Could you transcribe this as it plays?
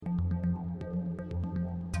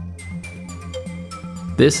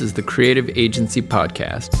This is the Creative Agency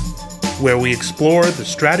Podcast, where we explore the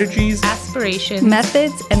strategies, aspirations,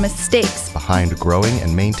 methods, and mistakes behind growing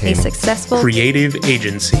and maintaining a successful creative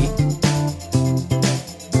agency.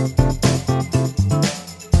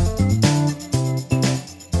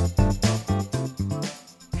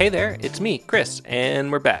 Hey there, it's me, Chris,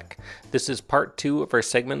 and we're back. This is part 2 of our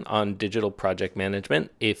segment on digital project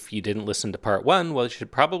management. If you didn't listen to part 1, well, you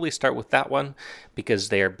should probably start with that one because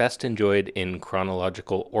they are best enjoyed in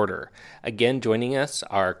chronological order. Again, joining us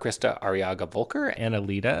are Krista Arriaga-Volker and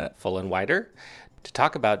Alida Fullenwider to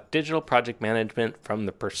talk about digital project management from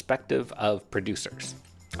the perspective of producers.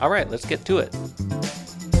 All right, let's get to it.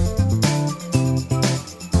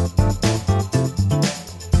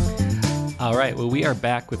 All right, well, we are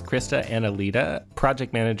back with Krista and Alida,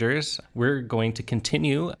 project managers. We're going to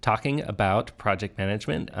continue talking about project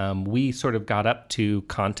management. We sort of got up to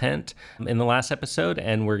content in the last episode,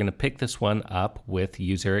 and we're going to pick this one up with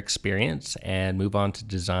user experience and move on to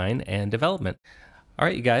design and development. All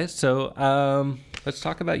right, you guys, so let's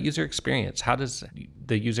talk about user experience. How does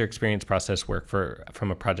the user experience process work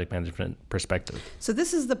from a project management perspective? So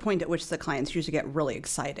this is the point at which the clients usually get really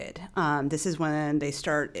excited. This is when they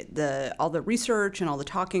start all the research and all the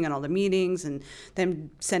talking and all the meetings and them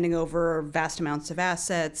sending over vast amounts of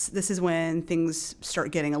assets. This is when things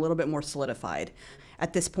start getting a little bit more solidified.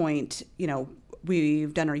 At this point,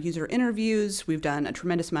 we've done our user interviews. We've done a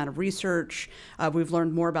tremendous amount of research. We've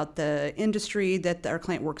learned more about the industry that our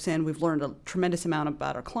client works in. We've learned a tremendous amount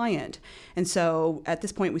about our client. And so at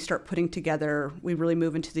this point, we start putting together, we really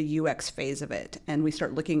move into the UX phase of it. And we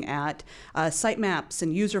start looking at sitemaps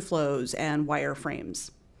and user flows and wireframes.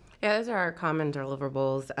 Yeah, those are our common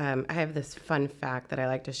deliverables. I have this fun fact that I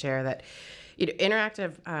like to share that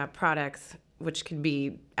interactive products, which could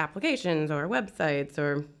be applications or websites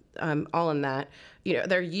or all in that,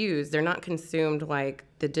 they're not consumed like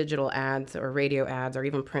the digital ads or radio ads or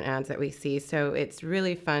even print ads that we see. So it's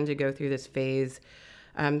really fun to go through this phase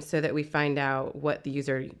so that we find out what the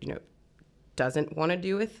user, doesn't want to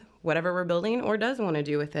do with whatever we're building or does want to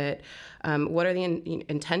do with it. What are the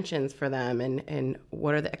intentions for them and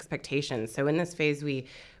what are the expectations? So in this phase, we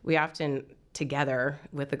often together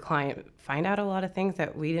with the client find out a lot of things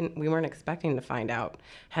that we weren't expecting to find out,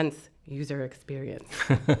 hence user experience.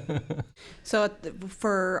 So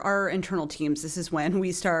for our internal teams, this is when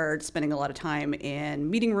we start spending a lot of time in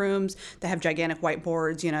meeting rooms that have gigantic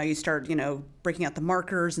whiteboards. You start, breaking out the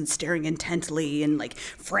markers and staring intently and like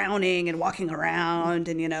frowning and walking around.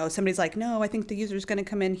 And, somebody's like, no, I think the user's going to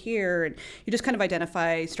come in here. And you just kind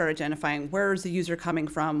of start identifying where's the user coming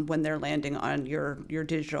from when they're landing on your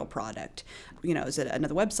digital product. Is it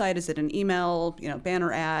another website? Is it an email,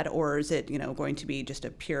 banner ad? Or is it, going to be just a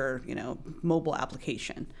pure, mobile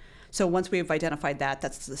application? So once we've identified that,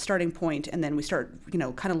 that's the starting point, and then we start,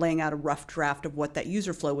 kind of laying out a rough draft of what that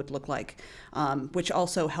user flow would look like, which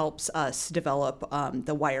also helps us develop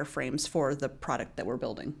the wireframes for the product that we're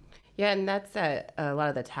building. Yeah, and that's a lot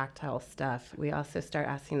of the tactile stuff. We also start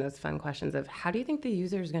asking those fun questions of how do you think the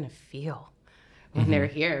user is going to feel when they're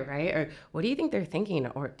here, right? Or what do you think they're thinking?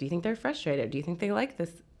 Or do you think they're frustrated? Do you think they like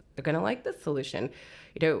this? They're going to like this solution?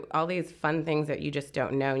 All these fun things that you just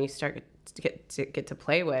don't know, and you start to get to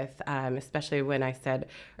play with, especially when I said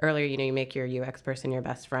earlier, you make your UX person your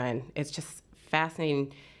best friend. It's just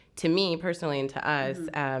fascinating to me personally and to us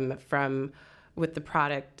from with the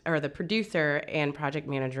product or the producer and project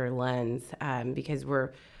manager lens, because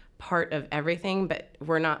we're part of everything, but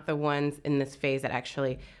we're not the ones in this phase that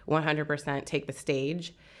actually 100% take the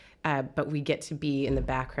stage. But we get to be in the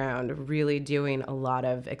background really doing a lot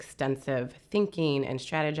of extensive thinking and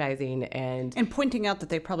strategizing and pointing out that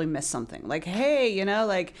they probably missed something. Like, hey,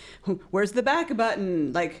 where's the back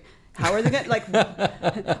button? Like, how are they going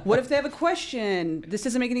to, what if they have a question? This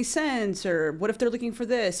doesn't make any sense. Or what if they're looking for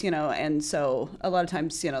this, And so a lot of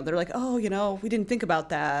times, they're like, oh, we didn't think about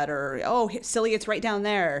that. Or, oh, silly, it's right down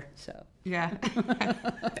there. So. Yeah.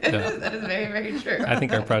 That is very, very true. I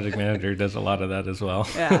think our project manager does a lot of that as well.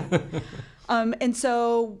 Yeah. And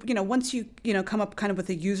so, once you, come up kind of with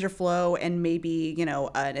a user flow and maybe,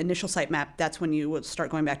 an initial sitemap, that's when you would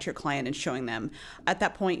start going back to your client and showing them. At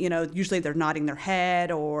that point, usually they're nodding their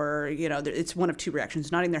head or, it's one of two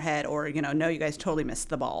reactions, nodding their head or, no, you guys totally missed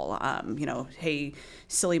the ball. Hey,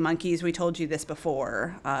 silly monkeys, we told you this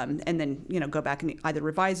before. And then, go back and either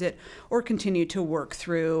revise it or continue to work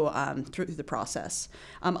through the process.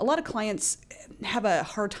 A lot of clients have a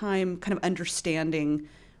hard time kind of understanding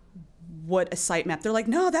what a sitemap. They're like,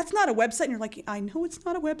 no, that's not a website. And you're like, I know it's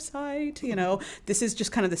not a website. This is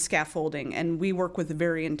just kind of the scaffolding. And we work with a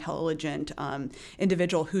very intelligent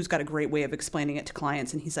individual who's got a great way of explaining it to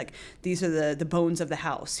clients. And he's like, these are the bones of the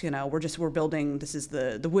house. We're building, this is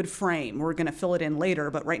the wood frame. We're going to fill it in later,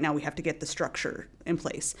 but right now we have to get the structure in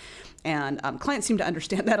place. And clients seem to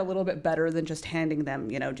understand that a little bit better than just handing them,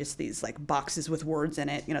 just these like boxes with words in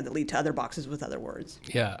it, that lead to other boxes with other words.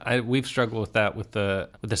 Yeah, we've struggled with that with the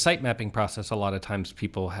site mapping process. A lot of times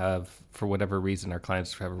people have, for whatever reason, our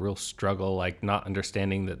clients have a real struggle, like not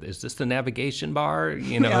understanding that, is this the navigation bar?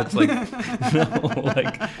 It's like, no,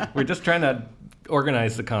 like we're just trying to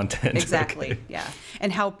organize the content. Exactly, yeah.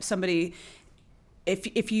 And how somebody,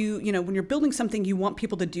 if you, when you're building something, you want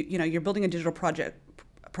people to do, you're building a digital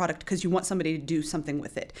product because you want somebody to do something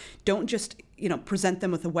with it. Don't just, present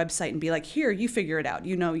them with a website and be like, here, you figure it out.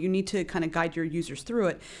 You need to kind of guide your users through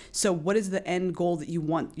it. So what is the end goal that you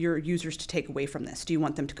want your users to take away from this? Do you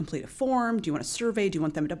want them to complete a form? Do you want a survey? Do you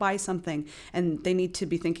want them to buy something? And they need to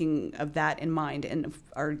be thinking of that in mind. And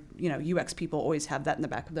our, UX people always have that in the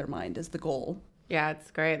back of their mind as the goal. Yeah,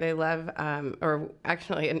 it's great. They love, or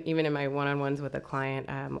actually, and even in my one-on-ones with a client,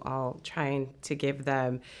 I'll try to give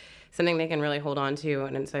them something they can really hold on to,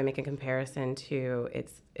 and so I make a comparison to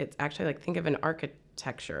it's actually like, think of an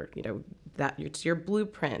architecture, that it's your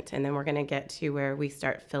blueprint, and then we're going to get to where we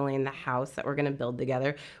start filling the house that we're going to build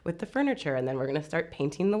together with the furniture, and then we're going to start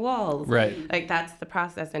painting the walls. Right. Like that's the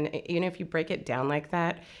process, and if you break it down like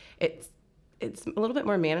that, it's a little bit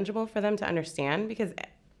more manageable for them to understand, because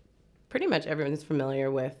pretty much everyone's familiar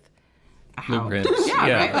with a house. Blueprints.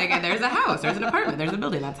 Yeah, right? Like there's a house, there's an apartment, there's a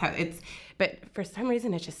building. That's how it's. But for some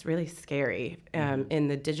reason, it's just really scary in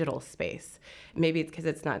the digital space. Maybe it's because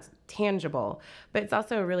it's not tangible, but it's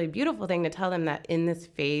also a really beautiful thing to tell them that in this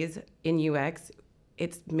phase in UX,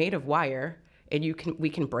 it's made of wire, and we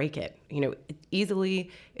can break it. Easily.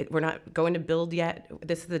 We're not going to build yet.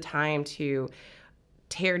 This is the time to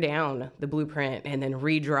tear down the blueprint and then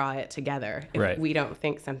redraw it together if we don't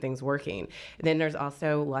think something's working. And then there's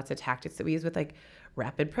also lots of tactics that we use with like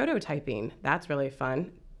rapid prototyping. That's really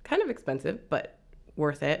fun. Kind of expensive, but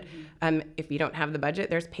worth it. If you don't have the budget,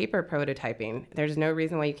 there's paper prototyping. There's no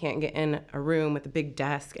reason why you can't get in a room with a big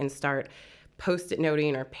desk and start post-it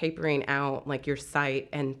noting or papering out like your site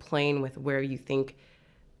and playing with where you think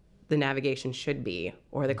the navigation should be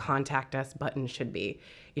or the contact us button should be.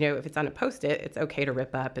 If it's on a post-it, it's okay to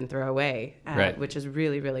rip up and throw away, which is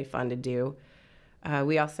really, really fun to do.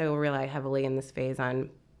 We also rely heavily in this phase on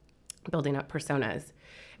building up personas.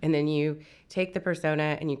 And then you take the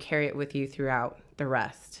persona and you carry it with you throughout the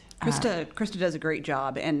rest. Krista does a great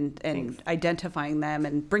job and identifying them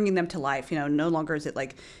and bringing them to life. No longer is it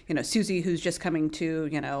like, Susie who's just coming to,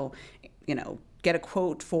 get a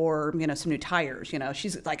quote for, some new tires.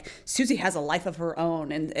 She's like, Susie has a life of her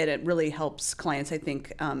own, and it really helps clients, I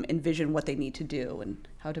think, envision what they need to do and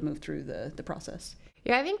how to move through the process.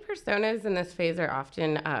 Yeah, I think personas in this phase are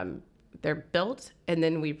often, they're built and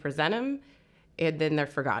then we present them, and then they're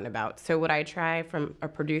forgotten about. So what I try from a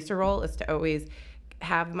producer role is to always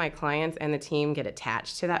have my clients and the team get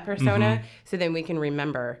attached to that persona, so then we can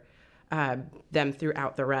remember them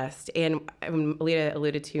throughout the rest. And Alita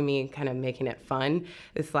alluded to me kind of making it fun.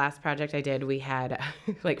 This last project I did, we had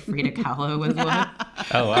like Frida Kahlo was one.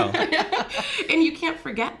 Oh, wow. And you can't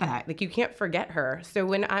forget that. Like you can't forget her. So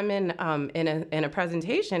when I'm in a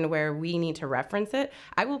presentation where we need to reference it,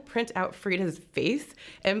 I will print out Frida's face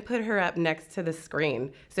and put her up next to the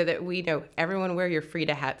screen so that we know, everyone wear your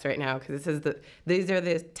Frida hats right now, because these are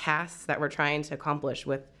the tasks that we're trying to accomplish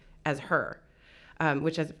as her.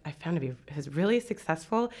 Which I found to be is really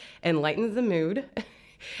successful and lightens the mood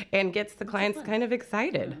and gets the clients kind of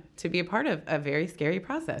excited to be a part of a very scary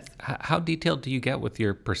process. How detailed do you get with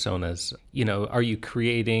your personas? Are you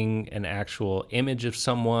creating an actual image of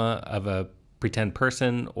someone, of a pretend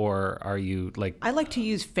person, or are you like... I like to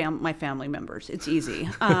use my family members. It's easy.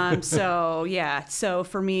 So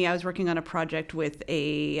for me, I was working on a project with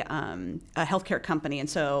a healthcare company, and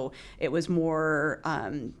so it was more...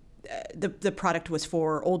 The product was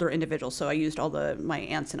for older individuals, so I used all my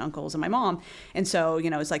aunts and uncles and my mom, and so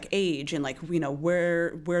it's like age and like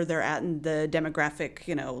where they're at in the demographic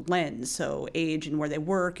lens, so age and where they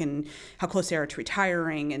work and how close they are to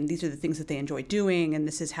retiring, and these are the things that they enjoy doing, and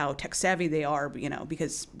this is how tech savvy they are,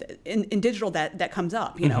 because in digital that comes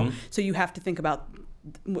up, so you have to think about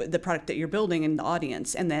the product that you're building and the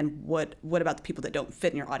audience, and then what about the people that don't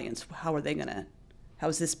fit in your audience? How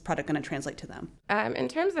is this product going to translate to them? In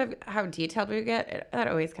terms of how detailed we get, that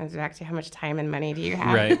always comes back to how much time and money do you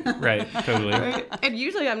have? Right, totally. And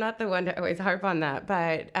usually I'm not the one to always harp on that,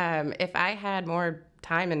 but if I had more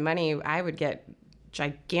time and money, I would get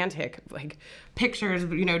gigantic pictures,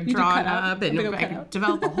 drawn up and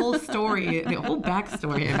develop a whole story, a whole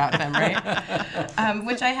backstory about them, right?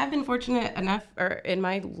 Which I have been fortunate enough in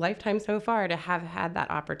my lifetime so far to have had that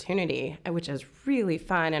opportunity, which is really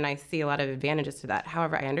fun, and I see a lot of advantages to that.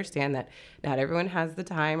 However, I understand that not everyone has the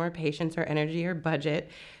time or patience or energy or budget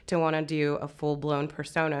to want to do a full-blown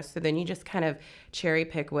persona. So then you just kind of cherry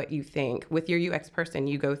pick what you think. With your UX person,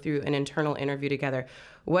 you go through an internal interview together.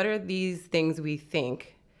 What are these things we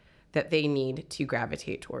think that they need to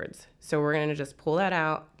gravitate towards? So we're going to just pull that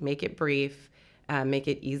out, make it brief, make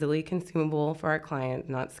it easily consumable for our client,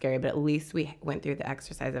 not scary, but at least we went through the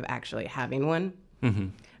exercise of actually having one.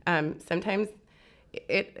 Mm-hmm. Sometimes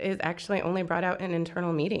it is actually only brought out in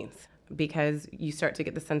internal meetings because you start to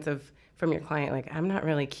get the sense of, from your client, I'm not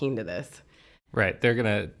really keen to this. Right.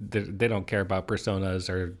 They don't care about personas,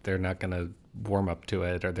 or they're not going to warm up to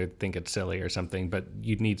it, or they think it's silly or something, but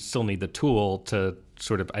you still need the tool to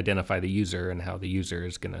sort of identify the user and how the user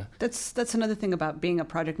is going to. That's another thing about being a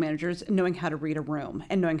project manager, is knowing how to read a room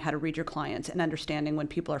and knowing how to read your clients and understanding when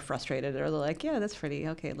people are frustrated or they're like, yeah, that's pretty,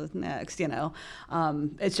 okay, let's next, It's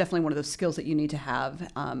definitely one of those skills that you need to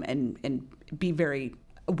have, and be very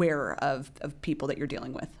aware of people that you're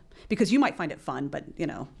dealing with. Because you might find it fun, but,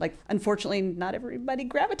 unfortunately, not everybody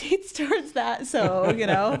gravitates towards that. So,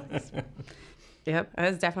 Yep.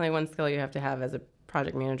 That's definitely one skill you have to have as a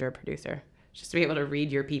project manager or producer, just to be able to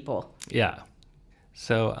read your people. Yeah.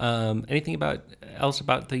 So anything else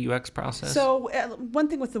about the UX process? So one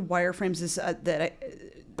thing with the wireframes is that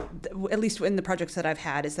at least in the projects that I've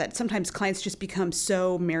had, is that sometimes clients just become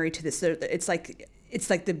so married to this. It's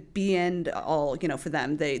like the be end all, for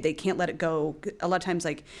them. They can't let it go. A lot of times,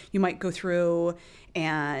 you might go through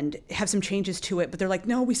and have some changes to it, but they're like,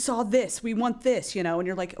 no, we saw this, we want this, and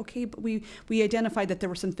you're like, okay, but we identified that there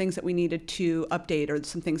were some things that we needed to update, or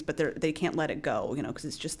some things, but they can't let it go, because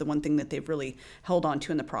it's just the one thing that they've really held on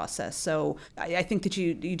to in the process. So I think that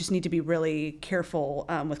you just need to be really careful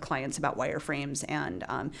with clients about wireframes,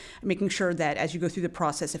 and making sure that as you go through the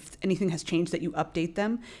process, if anything has changed, that you update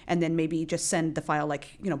them, and then maybe just send the file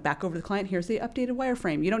back over to the client. Here's the updated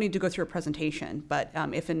wireframe. You don't need to go through a presentation, but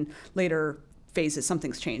if in later phases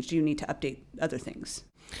something's changed, you need to update other things.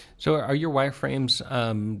 So are your wireframes,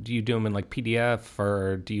 do you do them in PDF,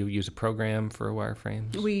 or do you use a program for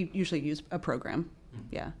wireframes? We usually use a program.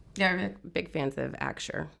 Yeah. Yeah, we're big fans of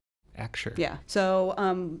Axure. Axure. Yeah. So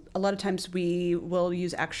a lot of times we will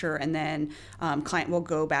use Axure, and then client will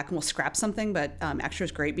go back and we'll scrap something. But Axure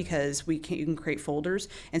is great because you can create folders,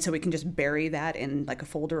 and so we can just bury that in a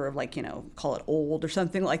folder of call it old or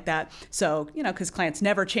something like that. So because clients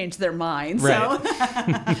never change their mind.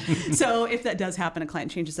 Right. So so if that does happen, a client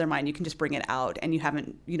changes their mind, you can just bring it out, and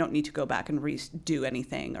you don't need to go back and redo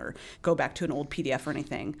anything or go back to an old PDF or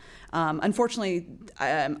anything. Unfortunately,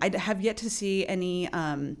 I have yet to see any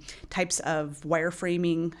types of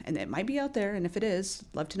wireframing, and it might be out there, and if it is,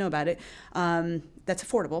 love to know about it, that's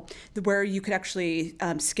affordable, where you could actually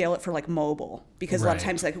scale it for mobile. Because a lot of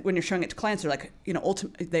times, when you're showing it to clients, they're like,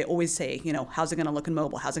 they always say, how's it going to look in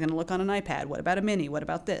mobile? How's it going to look on an iPad? What about a mini? What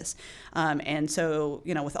about this? And so,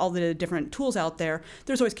 with all the different tools out there,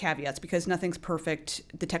 there's always caveats, because nothing's perfect.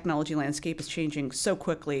 The technology landscape is changing so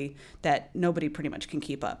quickly that nobody pretty much can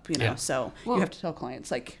keep up, Yeah. So you have to tell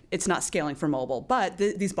clients, it's not scaling for mobile, but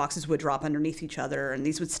these boxes would drop underneath each other, and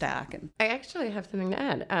these would stack. And I actually have something to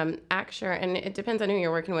add. Axure, and it depends on who you're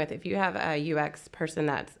working with. If you have a UX person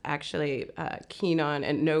that's actually keen on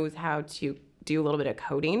and knows how to do a little bit of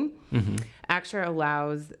coding, Axure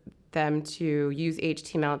allows them to use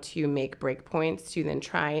HTML to make breakpoints to then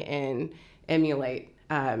try and emulate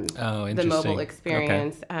the mobile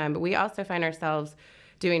experience. Okay. But we also find ourselves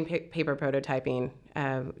doing paper prototyping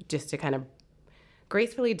just to kind of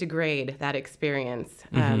gracefully degrade that experience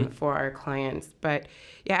for our clients. But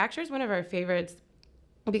yeah, Axure is one of our favorites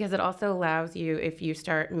because it also allows you, if you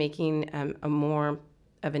start making a more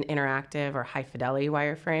of an interactive or high fidelity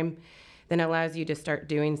wireframe, then it allows you to start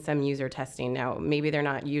doing some user testing. Now, maybe they're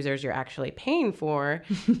not users you're actually paying for.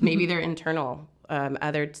 Maybe they're internal,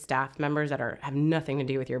 other staff members that have nothing to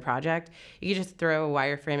do with your project. You just throw a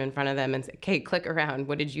wireframe in front of them and say, okay, click around.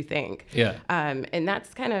 What did you think? Yeah. And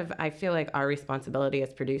that's kind of, I feel like, our responsibility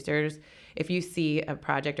as producers. If you see a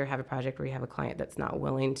project or have a project where you have a client that's not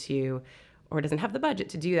willing to or doesn't have the budget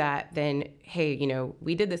to do that, then, hey,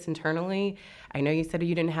 we did this internally. I know you said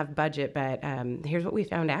you didn't have budget, but here's what we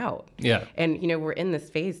found out. Yeah. And, we're in this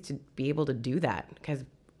phase to be able to do that because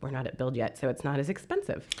we're not at build yet, so it's not as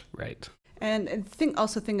expensive. Right. And the thing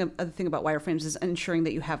about wireframes is ensuring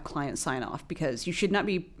that you have client sign off, because you shouldn't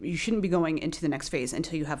be going into the next phase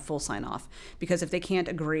until you have full sign off. Because if they can't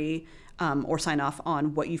agree or sign off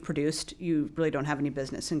on what you've produced, you really don't have any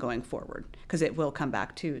business in going forward, because it will come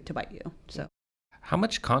back to bite you. So, how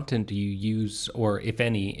much content do you use, or if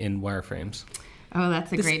any, in wireframes? Oh,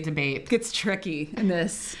 that's a great debate. Gets tricky in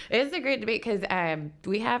this. It's a great debate because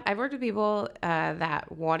I've worked with people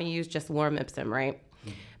that want to use just lorem ipsum, right?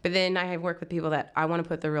 But then I have worked with people that I want to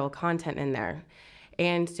put the real content in there.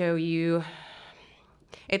 And so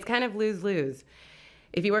it's kind of lose-lose.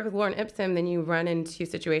 If you work with lorem ipsum, then you run into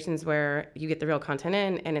situations where you get the real content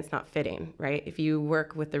in and it's not fitting, right? If you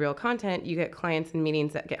work with the real content, you get clients in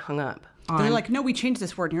meetings that get hung up. They're like, no, we changed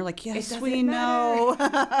this word. And you're like, yes, we know.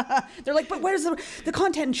 They're like, but where's the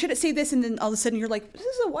content? And should it say this? And then all of a sudden you're like, this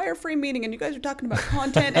is a wireframe meeting and you guys are talking about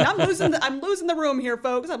content. And I'm losing the room here,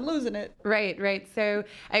 folks. I'm losing it. Right. So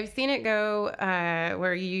I've seen it go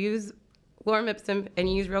where you use lorem ipsum and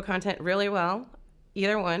you use real content really well,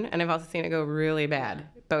 either one. And I've also seen it go really bad,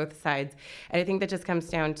 both sides. And I think that just comes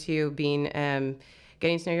down to being,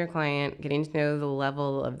 getting to know your client, getting to know the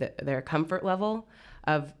level of their comfort level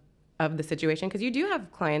of the situation, because you do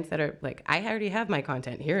have clients that are like, I already have my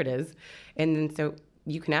content, here it is. And then so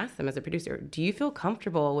you can ask them as a producer, do you feel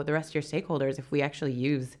comfortable with the rest of your stakeholders if we actually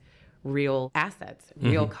use real assets,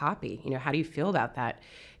 real copy? How do you feel about that?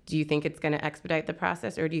 Do you think it's going to expedite the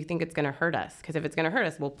process, or do you think it's going to hurt us? Because if it's going to hurt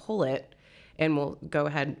us, we'll pull it and we'll go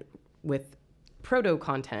ahead with proto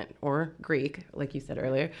content or Greek, like you said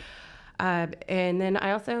earlier. And then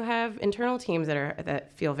I also have internal teams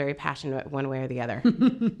that feel very passionate one way or the other.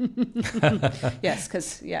 Yes,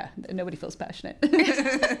 because nobody feels passionate. But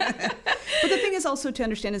the thing is also to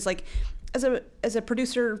understand is like, as a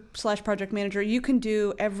producer / project manager, you can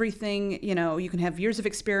do everything. You can have years of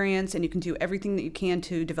experience, and you can do everything that you can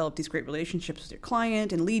to develop these great relationships with your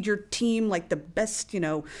client and lead your team like the best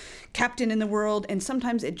captain in the world. And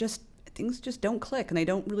sometimes things just don't click and they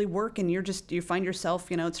don't really work, and you find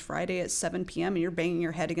yourself, it's Friday at 7 p.m. and you're banging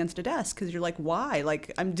your head against a desk because you're like, why?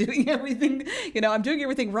 Like, I'm doing everything, I'm doing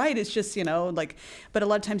everything right. It's just, but a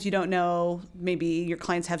lot of times you don't know, maybe your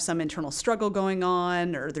clients have some internal struggle going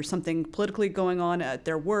on, or there's something politically going on at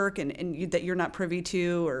their work that you're not privy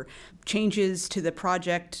to, or changes to the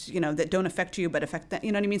project, that don't affect you but affect that,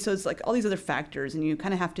 you know what I mean? So it's like all these other factors, and you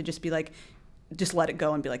kind of have to just be like, just let it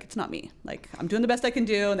go and be like, it's not me. Like, I'm doing the best I can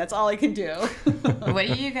do, and that's all I can do. What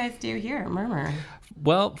do you guys do here, Murmur?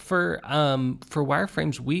 Well, for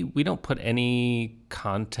wireframes, we don't put any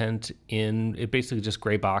content in. It basically just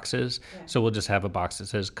gray boxes. Yeah. So we'll just have a box that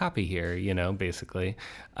says copy here, basically.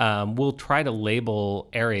 We'll try to label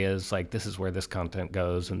areas like, this is where this content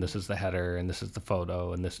goes, and this is the header, and this is the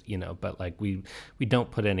photo, and this, but like we don't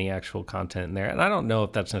put any actual content in there. And I don't know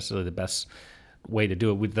if that's necessarily the best way to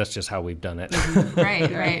do it. That's just how we've done it.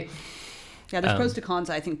 Right. Yeah, there's pros to cons,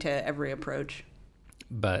 I think, to every approach.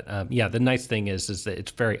 But the nice thing is that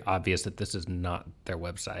it's very obvious that this is not their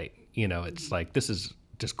website. It's like, this is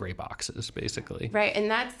just gray boxes, basically. Right, and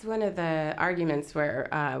that's one of the arguments where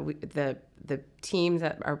the teams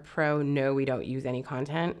that are pro know we don't use any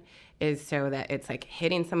content, is so that it's like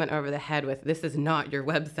hitting someone over the head with, this is not your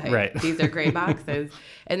website. Right. These are gray boxes.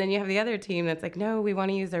 And then you have the other team that's like, no, we want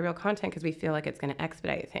to use their real content because we feel like it's going to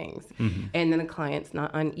expedite things. Mm-hmm. And then the client's not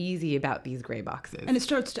uneasy about these gray boxes. And it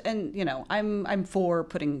starts to, I'm for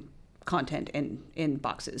putting content in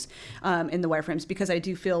boxes in the wireframes, because I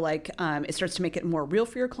do feel like it starts to make it more real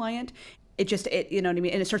for your client. You know what I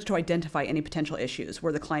mean? And it starts to identify any potential issues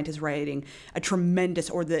where the client is writing a tremendous,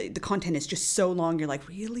 or the content is just so long, you're like,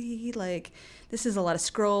 really? Like, this is a lot of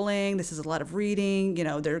scrolling, this is a lot of reading,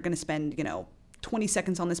 they're going to spend, 20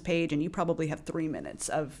 seconds on this page, and you probably have 3 minutes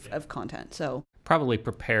of content. So probably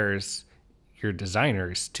prepares your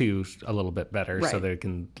designers too a little bit better, right? So they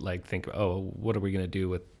can like think, oh, what are we going to do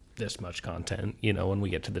with this much content, when we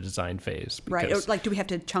get to the design phase. Right. Or like, do we have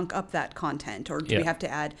to chunk up that content, or do we have to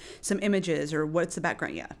add some images, or what's the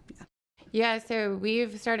background? Yeah. So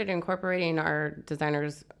we've started incorporating our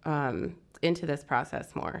designers into this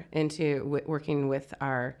process more, into working with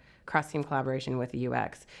our cross-team collaboration with the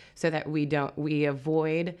UX, so that we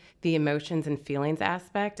avoid the emotions and feelings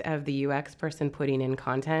aspect of the UX person putting in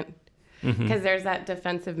content. Because there's that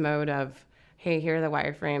defensive mode of, hey, here are the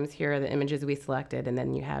wireframes, here are the images we selected, and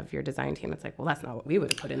then you have your design team. It's like, well, that's not what we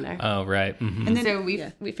would have put in there. Oh, right. Mm-hmm. And then, so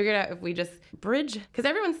we figured out if we just bridge, because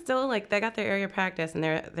everyone's still like, they got their area of practice and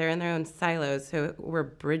they're in their own silos, so we're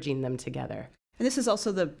bridging them together. And this is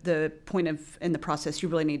also the point of in the process you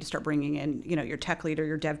really need to start bringing in, your tech lead or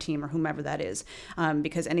your dev team or whomever that is,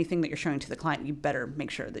 because anything that you're showing to the client, you better make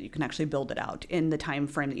sure that you can actually build it out in the time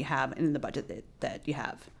frame that you have and in the budget that you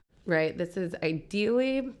have. Right. This is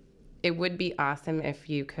ideally, it would be awesome if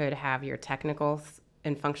you could have your technical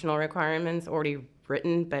and functional requirements already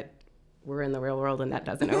written, but we're in the real world and that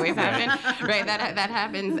doesn't always happen, right? That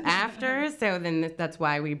happens after. So then that's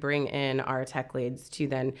why we bring in our tech leads to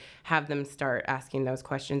then have them start asking those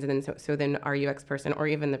questions. And then so then our UX person or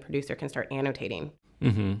even the producer can start annotating.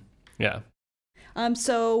 Mm-hmm. Yeah.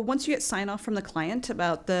 So once you get sign off from the client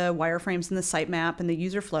about the wireframes and the sitemap and the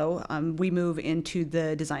user flow, we move into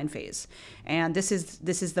the design phase. And this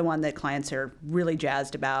is the one that clients are really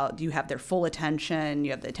jazzed about. You have their full attention.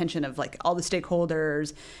 You have the attention of like all the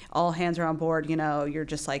stakeholders, all hands are on board. You're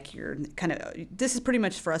just like, this is pretty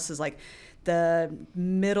much for us is like the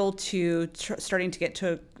middle to starting to get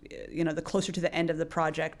to the closer to the end of the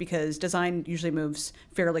project, because design usually moves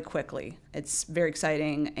fairly quickly. It's very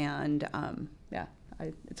exciting, and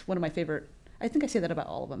it's one of my favorite. I think I say that about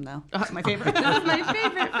all of them, though. It's my favorite. This is my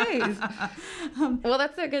favorite phase. Well,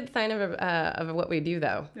 that's a good sign of what we do,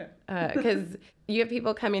 though, because you have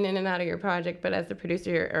people coming in and out of your project, but as the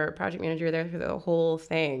producer or project manager, you're there through the whole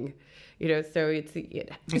thing. So it's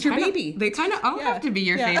your baby. They kind of all have to be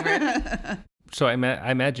your favorite. So I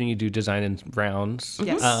imagine you do design in rounds.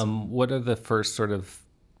 Yes. What are the first sort of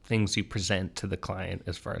things you present to the client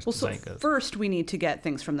as far as design goes? First, we need to get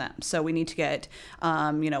things from them. So we need to get,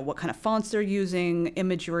 what kind of fonts they're using,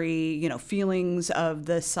 imagery, feelings of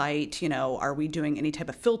the site. Are we doing any type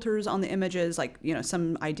of filters on the images? Like,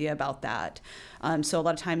 some idea about that. So a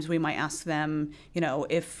lot of times we might ask them,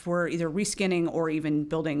 if we're either reskinning or even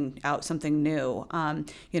building out something new,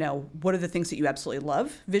 what are the things that you absolutely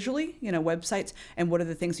love visually, websites, and what are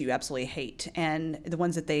the things that you absolutely hate? And the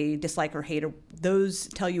ones that they dislike or hate, those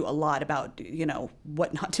tell you a lot about,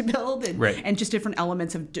 what not to build and just different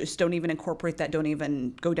elements of just don't even incorporate that, don't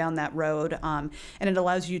even go down that road. And it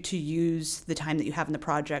allows you to use the time that you have in the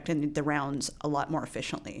project and the rounds a lot more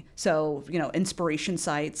efficiently. So, inspiration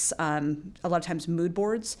sites, a lot of times mood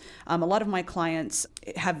boards. A lot of my clients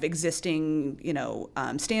have existing,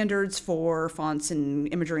 standards for fonts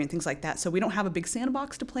and imagery and things like that. So we don't have a big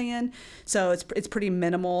sandbox to play in. So it's pretty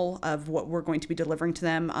minimal of what we're going to be delivering to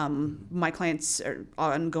them. My clients are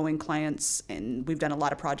ongoing clients, and we've done a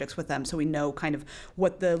lot of projects with them, so we know kind of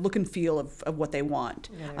what the look and feel of what they want.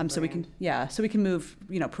 So we can move,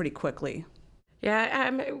 pretty quickly.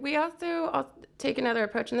 Yeah, we also take another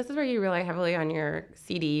approach, and this is where you rely heavily on your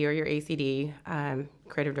CD or your ACD,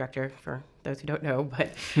 creative director, for those who don't know. But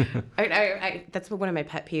I that's one of my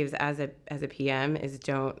pet peeves as a PM is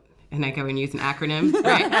don't. And I go and use an acronym,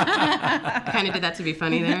 right? I kind of did that to be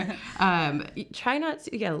funny there. Try not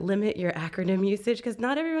to limit your acronym usage because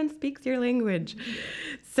not everyone speaks your language.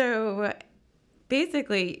 So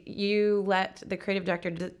basically, you let the creative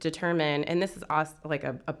director determine, and this is like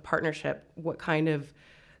a partnership, what kind of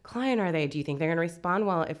client are they? Do you think they're going to respond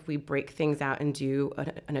well if we break things out and do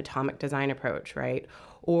an atomic design approach, right?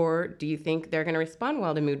 Or do you think they're going to respond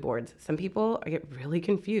well to mood boards? Some people get really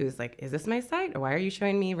confused. Like, is this my site? Or why are you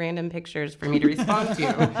showing me random pictures for me to respond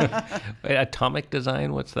to? Wait, atomic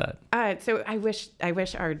design? What's that? So I wish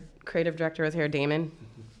our creative director was here, Damon.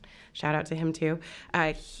 Shout out to him too.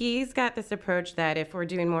 He's got this approach that if we're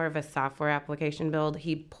doing more of a software application build,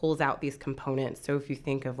 he pulls out these components. So if you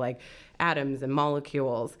think of like atoms and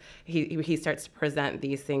molecules, he starts to present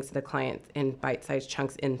these things to the client in bite-sized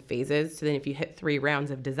chunks in phases. So then if you hit 3 rounds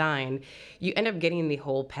of design, you end up getting the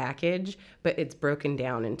whole package, but it's broken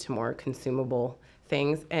down into more consumable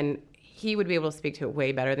things. And he would be able to speak to it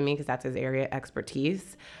way better than me because that's his area of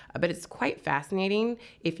expertise. But it's quite fascinating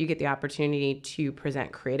if you get the opportunity to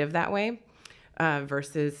present creative that way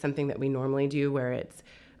versus something that we normally do where it's,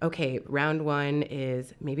 okay, round 1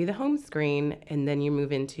 is maybe the home screen, and then you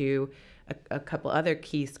move into a couple other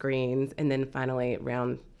key screens, and then finally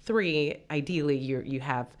round 3, ideally you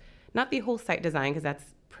have not the whole site design because that's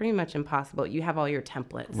pretty much impossible. You have all your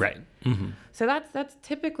templates. Right. Mm-hmm. So that's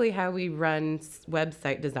typically how we run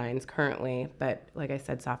website designs currently. But like I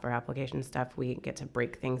said, software application stuff, we get to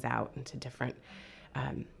break things out into different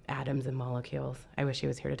atoms and molecules. I wish he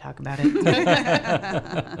was here to talk about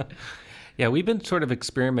it. Yeah, we've been sort of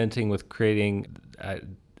experimenting with creating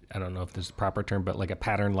I don't know if this is a proper term, but like a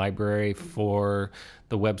pattern library for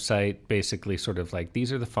the website, basically sort of like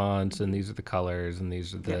these are the fonts and these are the colors and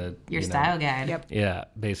these are the Your style guide. Yep. Yeah,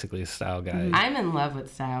 basically a style guide. I'm in love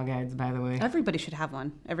with style guides, by the way. Everybody should have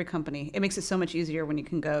one. Every company. It makes it so much easier when you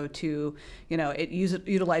can go to, it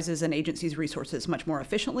utilizes an agency's resources much more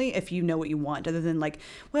efficiently if you know what you want, other than like,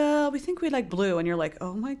 well, we think we like blue, and you're like,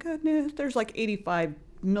 oh my goodness, there's like 85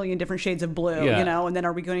 million different shades of blue, and then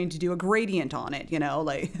are we going to do a gradient on it,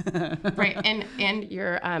 like. Right, and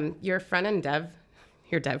your front end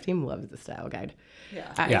your dev team loves the style guide.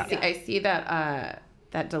 Yeah. I see that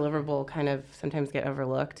that deliverable kind of sometimes get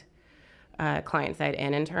overlooked, client side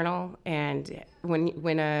and internal. And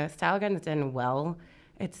when a style guide is done well,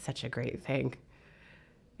 it's such a great thing.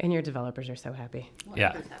 And your developers are so happy.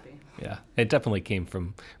 Yeah. Yeah. It definitely came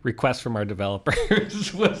from requests from our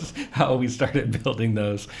developers was how we started building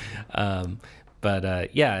those. And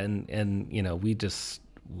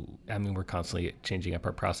we're constantly changing up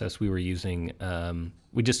our process. We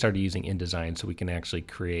just started using InDesign so we can actually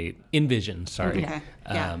create InVision,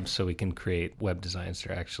 so we can create web designs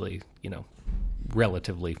that are actually,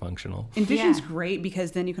 relatively functional. InVision's great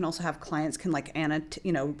because then you can also have clients can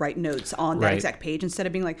write notes on that exact page instead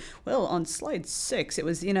of being like, well, on slide 6, it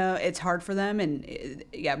was, it's hard for them. And it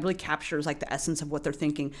really captures like the essence of what they're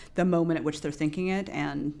thinking, the moment at which they're thinking it.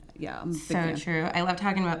 And I'm a big fan. True. I love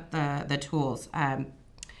talking about the tools.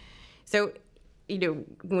 So,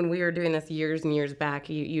 when we were doing this years and years back,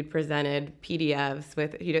 you'd presented PDFs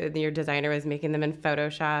with, your designer was making them in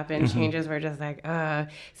Photoshop and changes were just like, So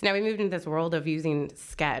now we moved into this world of using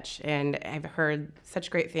Sketch, and I've heard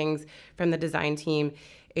such great things from the design team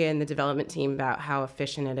and the development team about how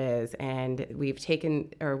efficient it is. And we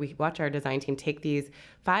watch our design team take these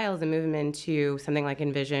files and move them into something like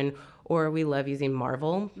InVision, or we love using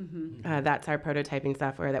Marvel. That's our prototyping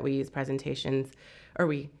software that we use presentations.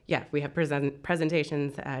 We have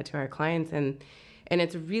presentations to our clients, and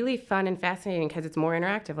it's really fun and fascinating because it's more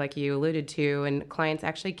interactive, like you alluded to, and clients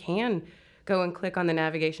actually can go and click on the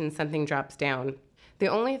navigation, something drops down. The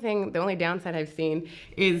only downside I've seen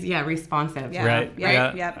is responsive. Right.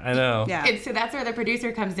 I know. Yeah. And so that's where the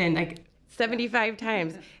producer comes in, like 75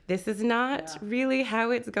 times. This is not really how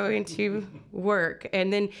it's going to work.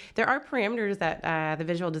 And then there are parameters that the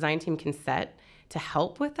visual design team can set to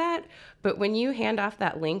help with that. But when you hand off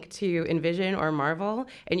that link to InVision or Marvel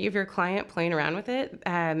and you have your client playing around with it,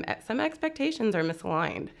 some expectations are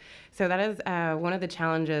misaligned. So that is one of the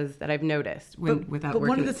challenges that I've noticed without working But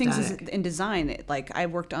one of the things static. is in design, like I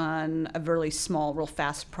worked on a really small, real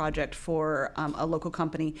fast project for a local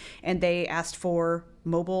company, and they asked for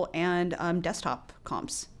mobile and desktop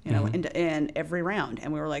comps, in every round.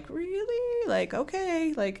 And we were like, really? Like,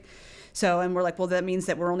 okay, like... So, and we're like, well, that means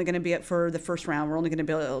that we're only going to be for the first round, we're only going to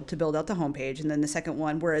be able to build out the homepage. And then the second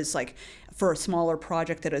one, whereas like for a smaller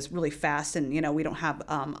project that is really fast and, we don't have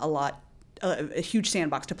a huge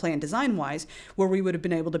sandbox to play in design-wise, where we would have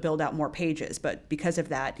been able to build out more pages. But because of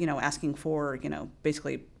that, asking for,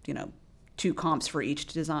 basically, 2 comps for each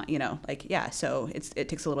design, so it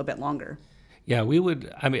takes a little bit longer. Yeah, we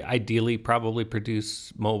would, ideally probably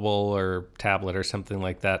produce mobile or tablet or something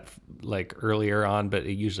like that, like earlier on, but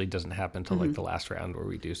it usually doesn't happen until like the last round where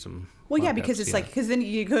we do some. Well, yeah, because it's because then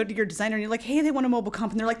you go to your designer and you're like, hey, they want a mobile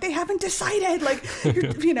comp, and they're like, they haven't decided, like,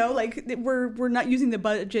 we're not using the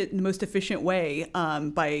budget in the most efficient way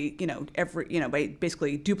by by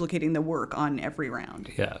basically duplicating the work on every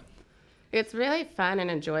round. Yeah, it's really fun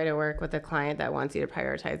and a joy to work with a client that wants you to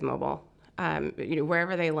prioritize mobile.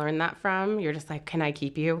 Wherever they learn that from, you're just like, can I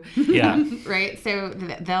keep you? Yeah. Right? So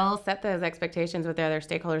they'll set those expectations with their other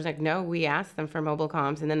stakeholders. Like, no, we asked them for mobile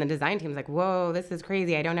comps. And then the design team's like, whoa, this is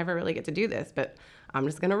crazy. I don't ever really get to do this, but I'm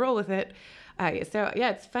just going to roll with it.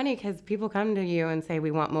 It's funny because people come to you and say, we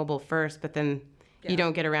want mobile first, but then you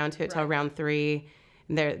don't get around to it till round 3.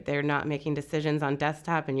 They're not making decisions on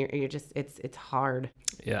desktop, and you're just it's hard.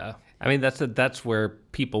 Yeah, that's where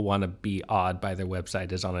people want to be awed by their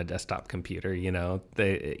website is on a desktop computer.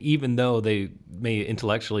 They, even though they may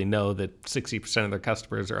intellectually know that 60% of their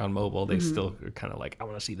customers are on mobile, they still are kind of like, I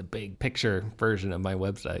want to see the big picture version of my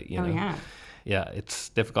website. Yeah. Yeah, it's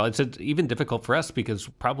difficult. It's even difficult for us because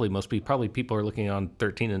probably people are looking on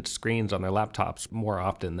 13-inch screens on their laptops more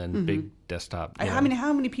often than big desktop. How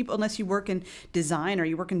many people, unless you work in design or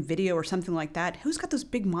you work in video or something like that, who's got those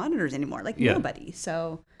big monitors anymore? Like nobody.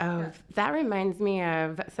 So that reminds me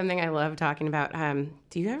of something I love talking about.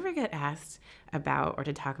 Do you ever get asked about or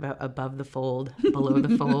to talk about above the fold, below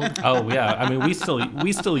the fold? Oh yeah, we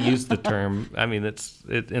still use the term.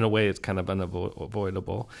 In a way it's kind of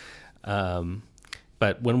unavoidable.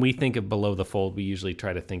 But when we think of below the fold, we usually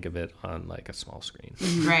try to think of it on like a small screen.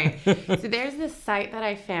 Right. So there's this site that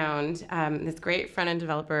I found, this great front-end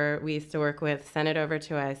developer we used to work with sent it over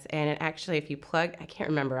to us. And it actually, if you plug, I can't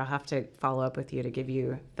remember, I'll have to follow up with you to give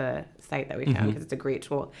you the site that we found because it's a great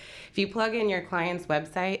tool. If you plug in your client's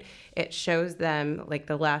website, it shows them like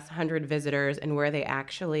the last 100 visitors and where they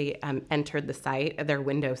actually entered the site, their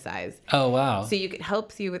window size. Oh, wow. So it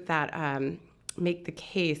helps you with that, make the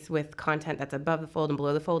case with content that's above the fold and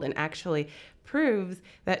below the fold, and actually proves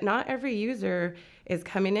that not every user is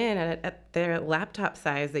coming in at their laptop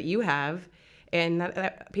size that you have, and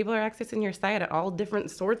that people are accessing your site at all different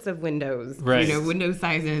sorts of windows, right. Window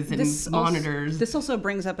sizes and monitors. This also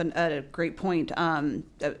brings up a great point.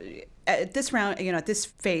 At this round, at this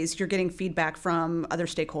phase, you're getting feedback from other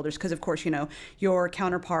stakeholders because, of course, your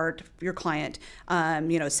counterpart, your client,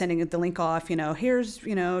 sending the link off, here's,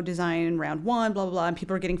 design round 1, blah, blah, blah, and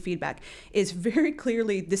people are getting feedback. Is very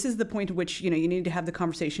clearly, this is the point at which, you need to have the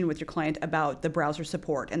conversation with your client about the browser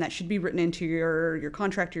support, and that should be written into your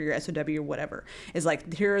contract or your SOW or whatever. Is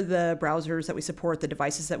like, here are the browsers that we support, the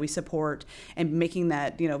devices that we support, and making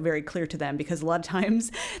that, very clear to them, because a lot of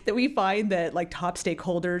times that we find that like top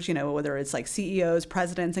stakeholders, whether it's like CEOs,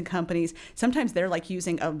 presidents, and companies, sometimes they're like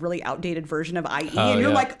using a really outdated version of IE, and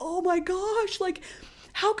you're like, oh my gosh, like,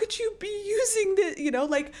 how could you be using this?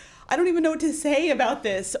 Like, I don't even know what to say about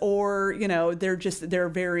this, or they're just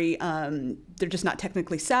not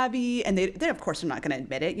technically savvy, and they of course are not going to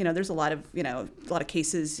admit it. There's a lot of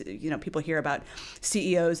cases, people hear about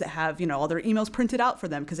CEOs that have all their emails printed out for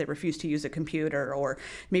them because they refuse to use a computer, or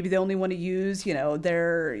maybe they only want to use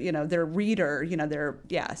their reader,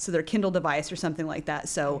 so their Kindle device or something like that.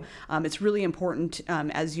 So it's really important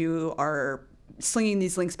as you are slinging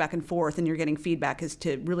these links back and forth and you're getting feedback, is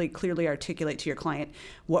to really clearly articulate to your client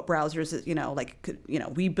what browsers,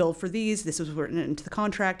 we build for these, this was written into the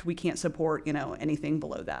contract, we can't support, anything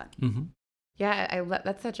below that. Mm-hmm. Yeah,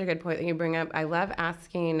 that's such a good point that you bring up. I love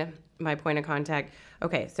asking my point of contact,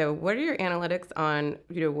 okay, so what are your analytics on,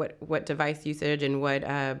 what device usage and what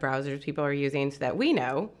browsers people are using, so that we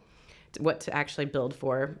know what to actually build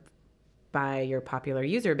for by your popular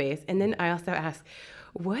user base. And then I also ask,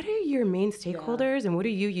 what are your main stakeholders and what do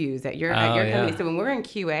you use at your company? Yeah. So when we're in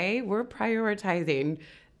QA, we're prioritizing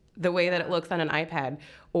the way that it looks on an iPad.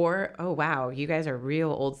 Or, oh, wow, you guys are real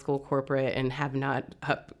old school corporate and have not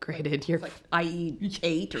upgraded your IE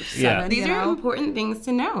 8 or 7. Yeah. These are important things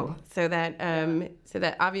to know, so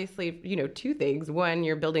that obviously, two things. One,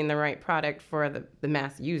 you're building the right product for the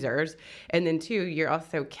mass users. And then two, you're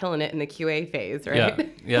also killing it in the QA phase, right?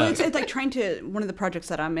 Yeah. Well, it's like one of the projects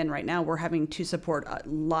that I'm in right now, we're having to support a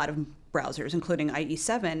lot of browsers, including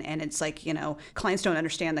IE7, and it's like, clients don't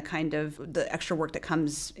understand the kind of the extra work that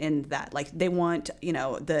comes in that. Like, they want,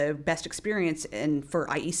 the best experience for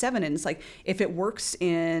IE7, and it's like, if it works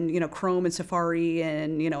in, Chrome and Safari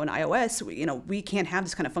and, in iOS, we can't have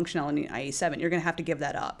this kind of functionality in IE7. You're going to have to give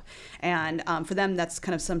that up. And for them, that's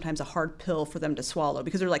kind of sometimes a hard pill for them to swallow,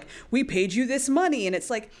 because they're like, we paid you this money, and it's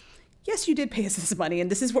like, yes, you did pay us this money,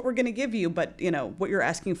 and this is what we're going to give you. But, what you're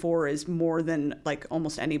asking for is more than like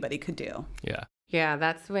almost anybody could do. Yeah. Yeah,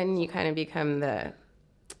 that's when you kind of become the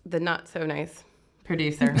not so nice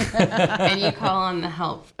producer, and you call on the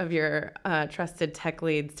help of your trusted tech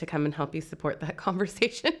leads to come and help you support that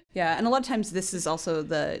conversation. Yeah, and a lot of times this is also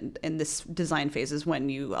in this design phase is when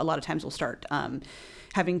a lot of times will start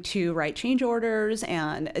having to write change orders,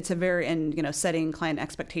 and it's setting client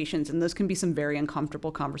expectations, and those can be some very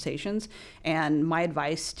uncomfortable conversations. And my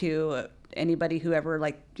advice to anybody who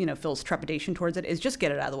ever feels trepidation towards it is just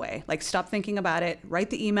get it out of the way. Like, stop thinking about it,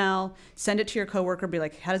 write the email, send it to your coworker, be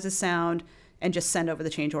like, how does this sound? And just send over the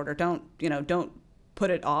change order. Don't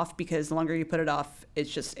put it off, because the longer you put it off,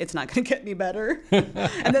 it's not going to get any better.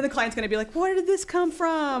 And then the client's going to be like, where did this come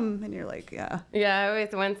from? And you're like, yeah. Yeah, I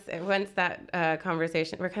always, once that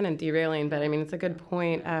conversation, we're kind of derailing, but I mean, it's a good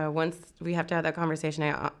point. Once we have to have that conversation,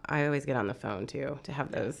 I always get on the phone too, to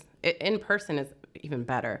have those. In person is even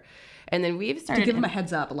better. And then we've started to give them a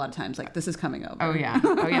heads up a lot of times, like, this is coming over. Oh yeah.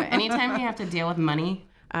 Anytime we have to deal with money,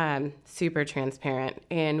 super transparent.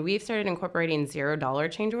 And we've started incorporating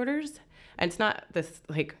 $0 change orders. And it's not this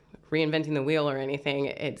like reinventing the wheel or anything.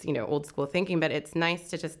 It's, old school thinking, but it's nice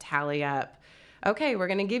to just tally up, okay, we're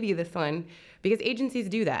going to give you this one, because agencies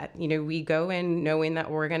do that. We go in knowing that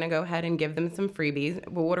we're going to go ahead and give them some freebies.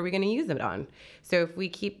 Well, what are we going to use it on? So if we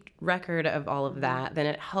keep record of all of that, then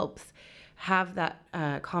it helps have that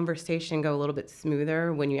conversation go a little bit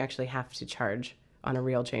smoother when you actually have to charge on a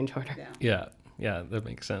real change order. Yeah, that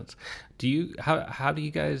makes sense. How do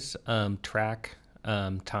you guys track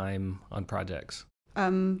time on projects?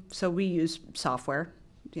 So we use software,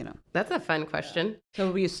 That's a fun question.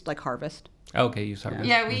 So we use like Harvest. Okay, you sorry.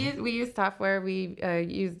 Yeah, we use software. We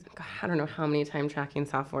use I don't know how many time tracking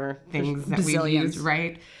software things that we've used,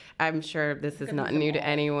 right? I'm sure this is not new to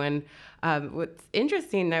anyone. What's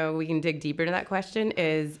interesting, though, we can dig deeper to that question,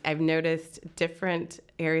 is I've noticed different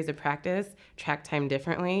areas of practice track time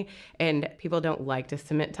differently, and people don't like to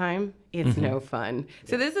submit time. It's no fun.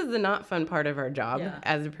 So this is the not fun part of our job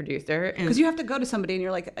as a producer. Because you have to go to somebody and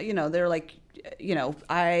you're like, they're like,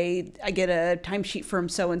 I get a timesheet from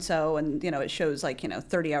so-and-so and, it shows like,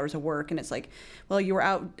 30 hours of work. And it's like, well, you were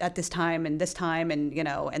out at this time and,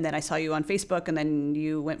 and then I saw you on Facebook and then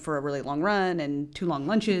you went for a really long run and 2 long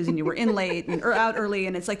lunches and you were in late or out early.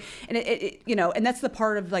 And it's like, and and that's the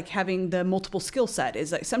part of like having the multiple skill set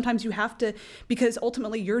is like sometimes you have to, because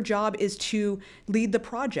ultimately your job is to lead the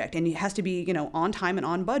project and it has to be, on time and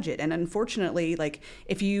on budget. And unfortunately, like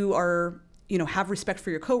if you are, have respect for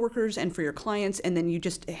your coworkers and for your clients, and then you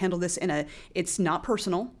just handle this it's not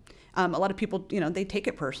personal. A lot of people, they take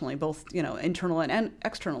it personally, both, internal and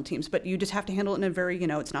external teams, but you just have to handle it in a very,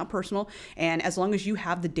 it's not personal. And as long as you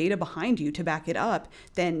have the data behind you to back it up,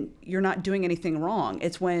 then you're not doing anything wrong.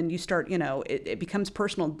 It's when you start, it becomes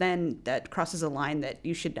personal, then that crosses a line that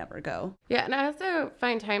you should never go. Yeah, and I also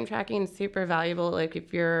find time tracking super valuable. Like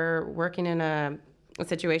if you're working in a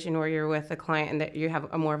situation where you're with a client and that you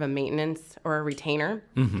have more of a maintenance or a retainer,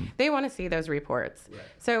 they want to see those reports. Right.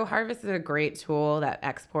 So Harvest is a great tool that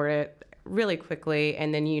export it really quickly,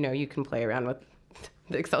 and then you can play around with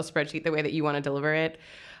the Excel spreadsheet the way that you want to deliver it.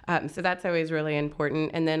 So that's always really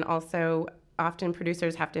important. And then also often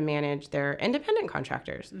producers have to manage their independent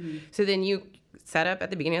contractors. So then you set up at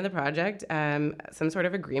the beginning of the project some sort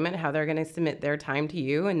of agreement how they're going to submit their time to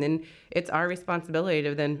you, and then it's our responsibility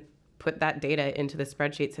to then put that data into the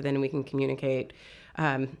spreadsheet so then we can communicate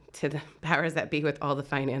to the powers that be with all the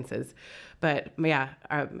finances. But yeah,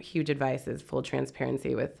 huge advice is full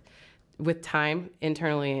transparency with time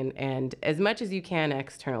internally and as much as you can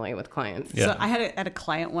externally with clients. Yeah. So I had a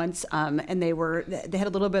client once, and they had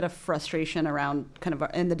a little bit of frustration around kind of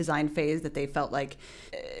in the design phase that they felt like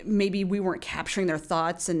maybe we weren't capturing their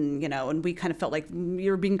thoughts, and and we kind of felt like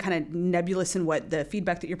you were being kind of nebulous in what the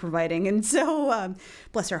feedback that you're providing. And so,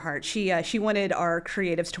 bless her heart, she wanted our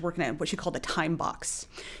creatives to work in what she called a time box.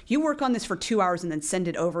 You work on this for 2 hours and then send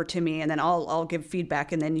it over to me, and then I'll give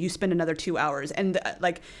feedback, and then you spend another 2 hours, and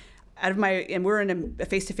and we're in a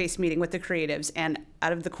face-to-face meeting with the creatives, and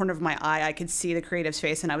out of the corner of my eye, I could see the creative's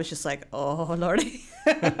face, and I was just like, oh, Lordy.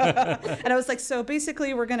 And I was like, so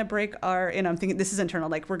basically we're going to break our, I'm thinking this is internal,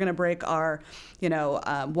 like we're going to break our,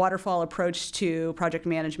 waterfall approach to project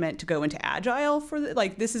management to go into agile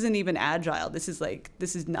this isn't even agile. This is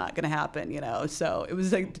not going to happen, So it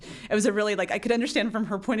was a really, I could understand from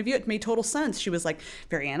her point of view, it made total sense. She was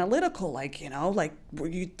very analytical, I'm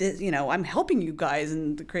helping you guys.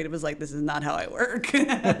 And the creative was like, this is not how I work.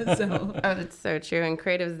 So. Oh, that's so true. And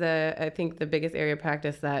creative's I think the biggest area of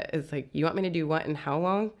practice that is you want me to do what and how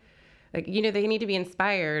long? They need to be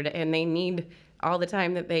inspired, and they need all the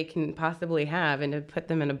time that they can possibly have, and to put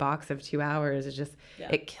them in a box of 2 hours is just,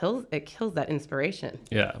 it kills that inspiration.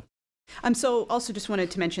 Yeah. So also just wanted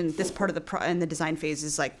to mention this part of in the design phase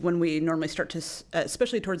is when we normally start to,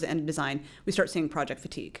 especially towards the end of design, we start seeing project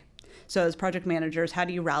fatigue. So as project managers, how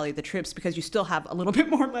do you rally the troops? Because you still have a little bit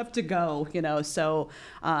more left to go, So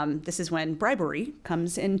this is when bribery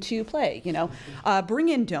comes into play, Bring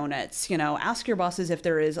in donuts, Ask your bosses if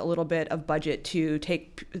there is a little bit of budget to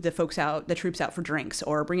take the troops out for drinks,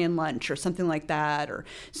 or bring in lunch or something like that. Or,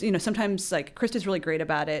 sometimes Krista's really great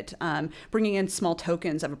about it, bringing in small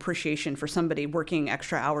tokens of appreciation for somebody working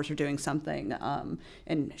extra hours or doing something.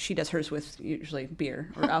 And she does hers with usually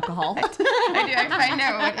beer or alcohol. I do. I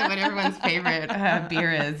know what everyone's favorite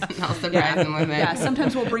beer is. I'll surprise them with it. Yeah,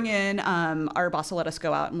 sometimes we'll bring in, our boss will let us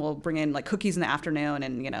go out and we'll bring in cookies in the afternoon,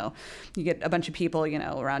 and you get a bunch of people,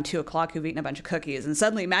 around 2:00 who've eaten a bunch of cookies, and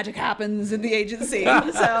suddenly magic happens in the agency.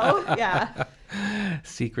 So yeah.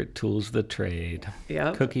 Secret tools of the trade.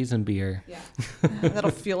 Yep. Cookies and beer. Yeah. That'll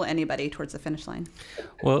fuel anybody towards the finish line.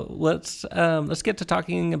 Well, let's get to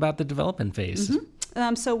talking about the development phase. Mm-hmm.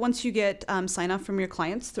 So once you get sign off from your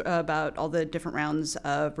clients about all the different rounds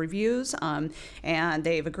of reviews, and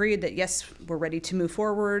they've agreed that, yes, we're ready to move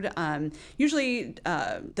forward, usually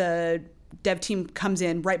the dev team comes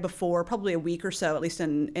in right before, probably a week or so, at least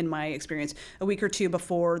in my experience, a week or two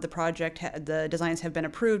before the project, the designs have been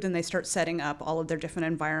approved, and they start setting up all of their different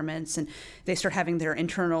environments, and they start having their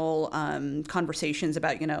internal conversations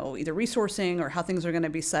about, either resourcing or how things are going to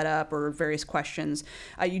be set up or various questions.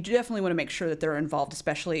 You definitely want to make sure that they're involved,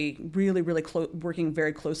 especially really, really working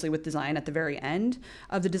very closely with design at the very end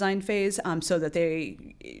of the design phase, so that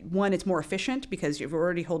it's more efficient because you're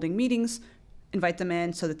already holding meetings. Invite them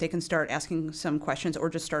in so that they can start asking some questions or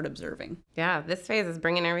just start observing. Yeah, this phase is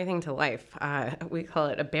bringing everything to life. We call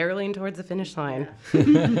it a barreling towards the finish line.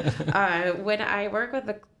 When I work with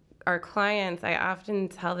our clients, I often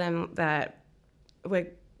tell them that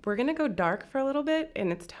we're going to go dark for a little bit,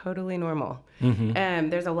 and it's totally normal.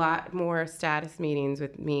 There's a lot more status meetings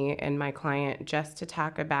with me and my client just to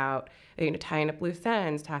talk about tying up loose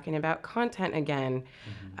ends, talking about content again.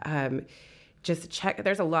 Just to check,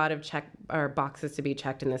 there's a lot of boxes to be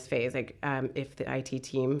checked in this phase. Like if the IT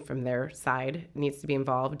team from their side needs to be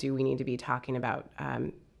involved, do we need to be talking about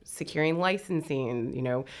securing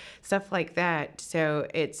licensing, stuff like that. So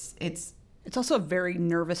it's also a very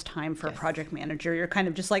nervous time for a project manager. You're kind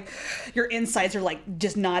of just like, your insides are like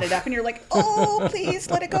just knotted up, and you're like, oh, please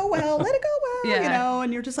let it go well,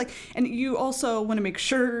 and you're just like, and you also want to make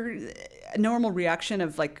sure a normal reaction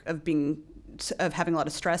of having a lot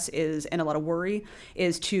of stress and a lot of worry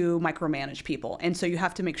is to micromanage people. And so you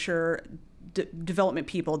have to make sure development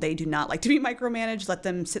people, they do not like to be micromanaged. Let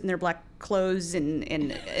them sit in their black clothes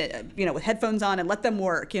and with headphones on and let them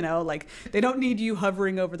work, they don't need you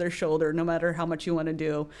hovering over their shoulder no matter how much you want to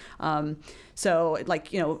do.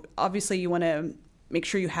 Obviously you want to make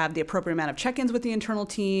sure you have the appropriate amount of check-ins with the internal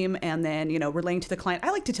team, and then, relaying to the client.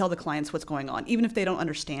 I like to tell the clients what's going on, even if they don't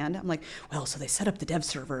understand. I'm like, well, so they set up the dev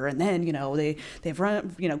server, and then, they've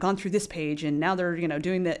run, gone through this page, and now they're,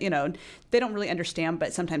 doing the, they don't really understand,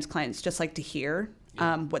 but sometimes clients just like to hear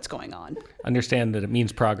what's going on. Understand that it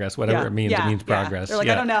means progress, whatever it means, it means progress. They're like,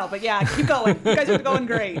 I don't know, but keep going. You guys are going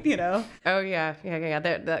great, Oh, yeah.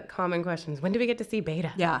 The common questions. When do we get to see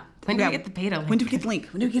beta? Yeah. When do we get the beta link? When do we get the link?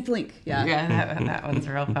 When do we get the link? Yeah. Yeah, that one's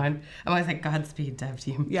real fun. I'm always like, Godspeed, dev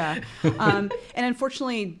team. Yeah. And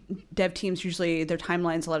unfortunately, dev teams usually, their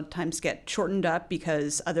timelines a lot of times get shortened up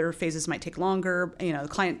because other phases might take longer. The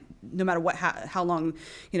client, no matter how long,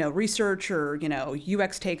 research or,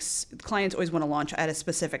 UX takes, clients always want to launch at a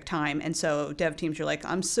specific time. And so dev teams are like,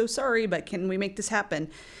 I'm so sorry, but can we make this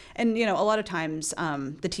happen? And, a lot of times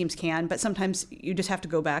the teams can, but sometimes you just have to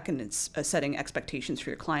go back and it's setting expectations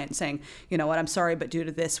for your client and saying, I'm sorry, but due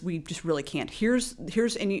to this, we just really can't. I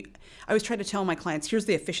always try to tell my clients, here's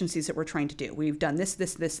the efficiencies that we're trying to do. We've done this,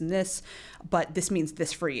 and this, but this means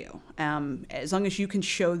this for you. As long as you can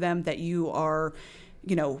show them that you are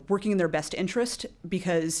working in their best interest,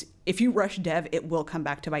 because if you rush dev, it will come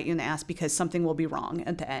back to bite you in the ass because something will be wrong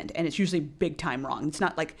at the end. And it's usually big time wrong. It's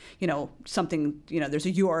not like, something, there's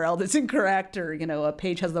a URL that's incorrect or, a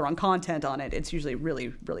page has the wrong content on it. It's usually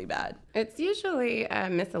really, really bad. It's usually a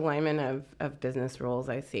misalignment of business rules,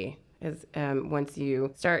 I see. Is once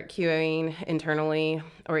you start QAing internally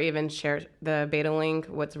or even share the beta link,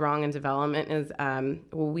 what's wrong in development is,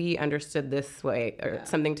 we understood this way or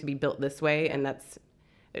something to be built this way, and that's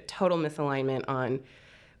a total misalignment on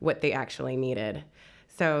what they actually needed.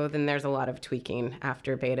 So then there's a lot of tweaking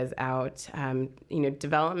after beta's out.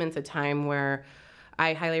 Development's a time where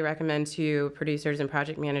I highly recommend to producers and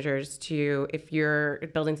project managers to, if you're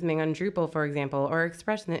building something on Drupal, for example, or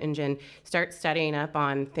Express Engine, start studying up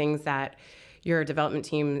on things that your development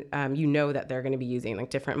team, that they're going to be using, like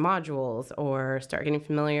different modules, or start getting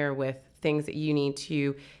familiar with things that you need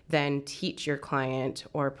to then teach your client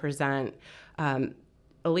or present.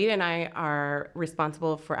 Alita and I are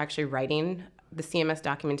responsible for actually writing the CMS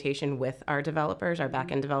documentation with our developers, our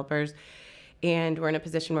backend developers. And we're in a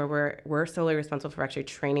position where we're solely responsible for actually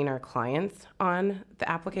training our clients on the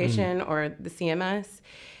application or the CMS.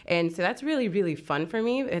 And so that's really, really fun for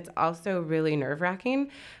me. It's also really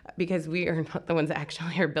nerve-wracking because we are not the ones that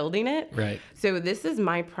actually are building it. Right. So this is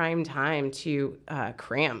my prime time to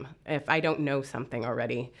cram if I don't know something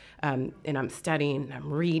already. And I'm studying,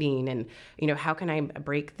 I'm reading, and, how can I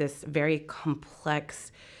break this very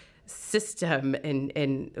complex system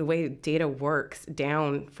and the way data works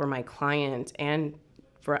down for my client and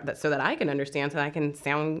so that I can understand, so that I can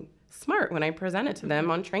smart when I present it to them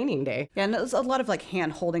on training day. Yeah, and there's a lot of like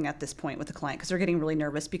hand holding at this point with the client because they're getting really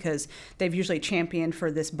nervous because they've usually championed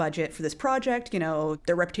for this budget for this project.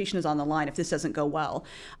 Their reputation is on the line if this doesn't go well.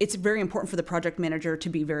 It's very important for the project manager to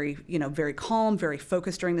be very, very calm, very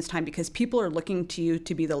focused during this time because people are looking to you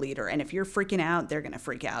to be the leader. And if you're freaking out, they're going to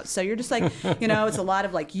freak out. So you're just like, it's a lot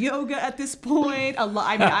of like yoga at this point.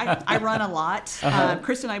 I run a lot.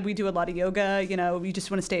 Krista and I, we do a lot of yoga. We just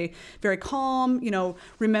want to stay very calm.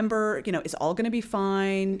 Remember, it's all going to be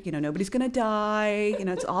fine. Nobody's going to die.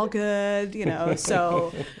 It's all good.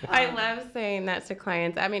 So I love saying that to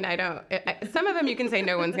clients. I mean, some of them you can say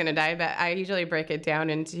no one's going to die, but I usually break it down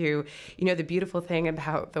into, the beautiful thing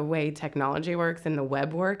about the way technology works and the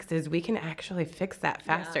web works is we can actually fix that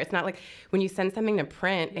faster. Yeah. It's not like when you send something to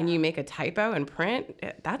print and you make a typo in print,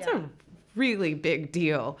 that's a really big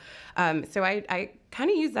deal. So I kind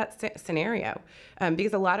of use that scenario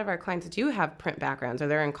because a lot of our clients do have print backgrounds or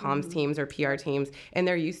they're in comms teams or PR teams and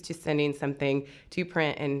they're used to sending something to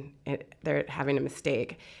print and they're having a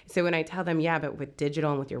mistake. So when I tell them, but with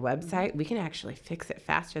digital and with your website, we can actually fix it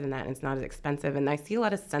faster than that and it's not as expensive. And I see a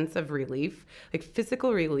lot of sense of relief, like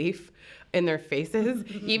physical relief in their faces.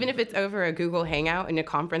 Even if it's over a Google Hangout in a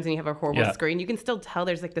conference and you have a horrible screen, you can still tell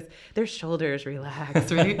there's like this, their shoulders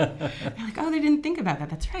relax, right? They're like, oh, they didn't think about that.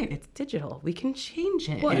 That's right. It's digital. We can change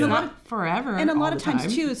it. Well, it's not forever. And a lot of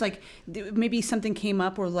times too, it's like maybe something came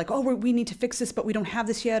up or like, oh, we need to fix this, but we don't have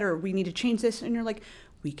this yet, or we need to change this. And you're like,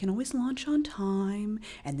 we can always launch on time.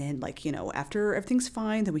 And then after everything's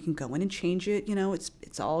fine, then we can go in and change it.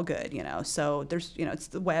 It's all good, So there's, it's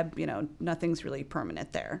the web, nothing's really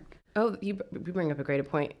permanent there. Oh, you bring up a great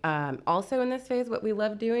point. Also in this phase, what we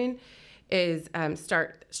love doing is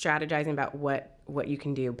start strategizing about what you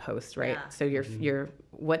can do post, right? Yeah. So you're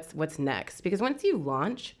what's next? Because once you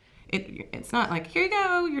launch, it's not like, here you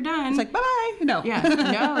go, you're done. It's like, bye-bye. No. Yeah.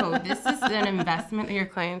 No, this is an investment that your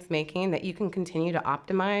client's making that you can continue to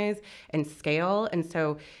optimize and scale. And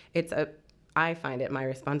so I find it my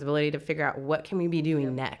responsibility to figure out what can we be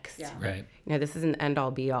doing next. Yeah. Right. This isn't end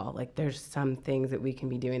all be all. Like there's some things that we can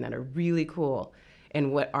be doing that are really cool.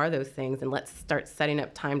 And what are those things? And let's start setting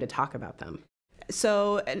up time to talk about them.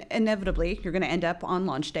 So inevitably, you're going to end up on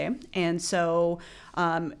launch day. And so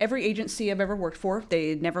every agency I've ever worked for,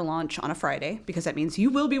 they never launch on a Friday because that means you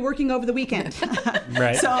will be working over the weekend.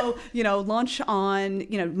 Right. So, launch on,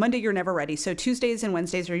 Monday, you're never ready. So Tuesdays and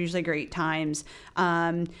Wednesdays are usually great times.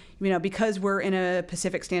 Because we're in a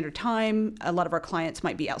Pacific Standard Time, a lot of our clients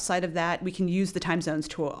might be outside of that. We can use the time zones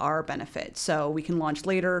to our benefit. So we can launch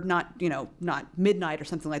later, not midnight or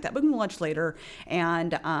something like that, but we can launch later.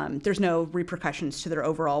 And there's no repercussions to their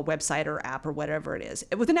overall website or app or whatever it is.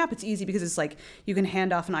 With an app, it's easy because it's like you can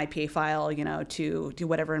hand off an IPA file, to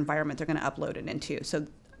whatever environment they're going to upload it into. So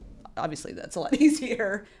obviously that's a lot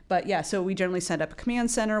easier. But yeah, so we generally set up a command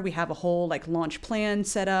center. We have a whole launch plan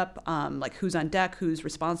set up, like who's on deck, who's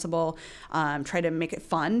responsible, try to make it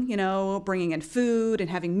fun, bringing in food and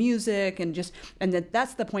having music and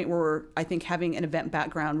that's the point where I think having an event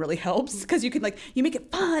background really helps because you can you make it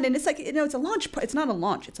fun and it's like, it's a launch, it's not a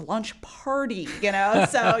launch, it's a launch party,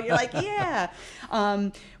 so you're like, yeah.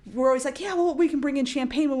 We're always like, yeah, well, we can bring in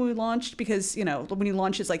champagne when we launched because, when you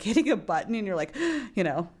launch, it's like hitting a button and you're like,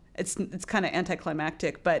 it's kind of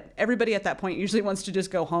anticlimactic, but everybody at that point usually wants to just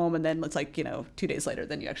go home and then it's 2 days later,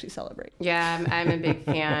 then you actually celebrate. Yeah, I'm a big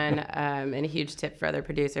fan and a huge tip for other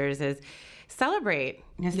producers is celebrate.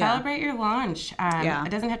 Celebrate your launch. It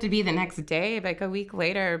doesn't have to be the next day, but a week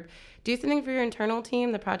later. Do something for your internal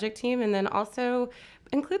team, the project team, and then also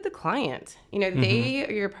include the client. They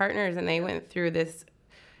are your partners and they went through this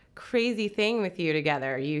crazy thing with you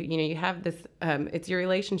together. You have this it's your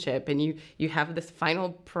relationship and you have this final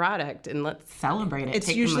product and let's celebrate it.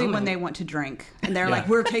 It's usually when they want to drink and they're like,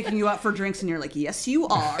 we're taking you out for drinks and you're like, yes you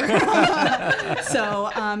are. So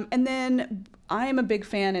and then I am a big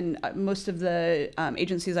fan, and most of the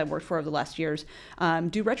agencies I've worked for over the last years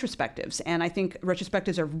do retrospectives. And I think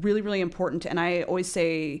retrospectives are really, really important. And I always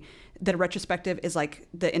say that a retrospective is like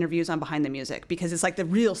the interviews on Behind the Music because it's like the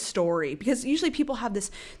real story. Because usually people have this,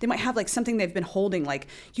 they might have something they've been holding, like,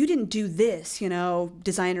 you didn't do this,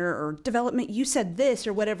 designer or development, you said this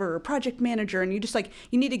or whatever, or project manager. And you just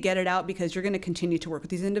you need to get it out because you're going to continue to work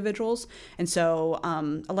with these individuals. And so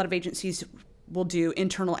a lot of agencies will do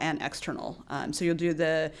internal and external. So you'll do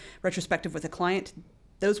the retrospective with a client.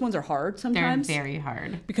 Those ones are hard sometimes. They're very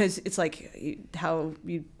hard. Because it's how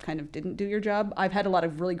you kind of didn't do your job. I've had a lot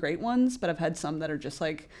of really great ones, but I've had some that are just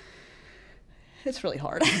it's really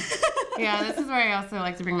hard. Yeah, this is where I also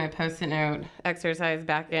like to bring my Post-it note exercise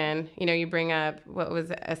back in. You know, you bring up what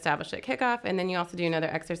was established at kickoff, and then you also do another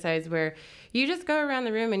exercise where you just go around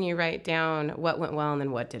the room and you write down what went well and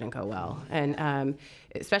then what didn't go well. And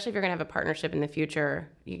especially if you're going to have a partnership in the future,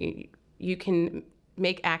 you can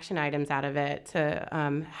make action items out of it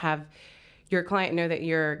to have your client know that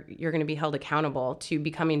you're going to be held accountable to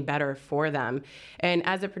becoming better for them. And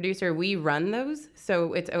as a producer, we run those,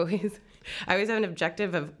 so it's always I always have an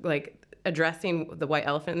objective of like addressing the white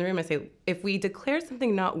elephant in the room. I say, if we declare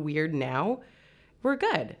something not weird now, we're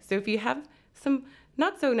good. So if you have some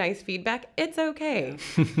not so nice feedback, it's okay.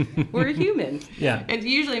 We're human. Yeah. It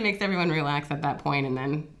usually makes everyone relax at that point, and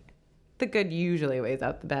then the good usually weighs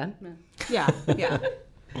out the bad. Yeah.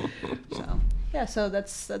 So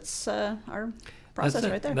that's our process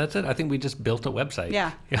right there. That's it. I think we just built a website.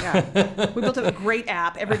 Yeah. We built a great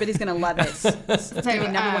app. Everybody's going to love it. It's going to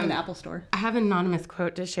be number one in the Apple Store. I have an anonymous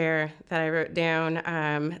quote to share that I wrote down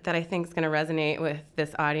that I think is going to resonate with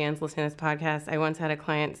this audience listening to this podcast. I once had a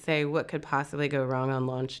client say, "What could possibly go wrong on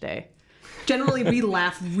launch day?" Generally, we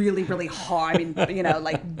laugh really, really hard. I mean,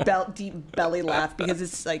 like deep belly laugh, because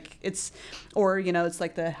it's like it's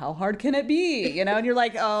like the how hard can it be? And you're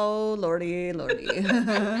like, oh lordy.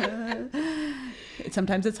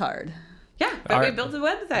 Sometimes it's hard. Yeah, but we built a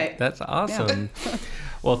website. That's awesome. Yeah.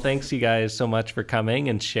 Well, thanks you guys so much for coming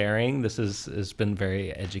and sharing. This has been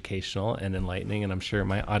very educational and enlightening, and I'm sure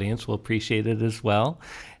my audience will appreciate it as well.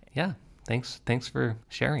 Yeah. Thanks for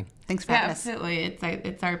sharing. Thanks for having us. Absolutely.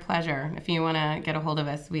 It's our pleasure. If you want to get a hold of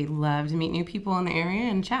us, we love to meet new people in the area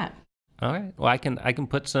and chat. All right. Well, I can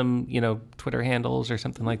put some, Twitter handles or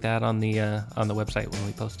something like that on the website when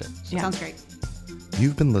we post it. So. Yeah. Sounds great.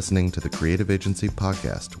 You've been listening to the Creative Agency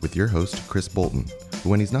Podcast with your host, Chris Bolton, who,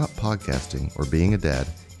 when he's not podcasting or being a dad,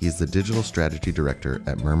 he's the Digital Strategy Director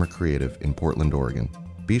at Murmur Creative in Portland, Oregon.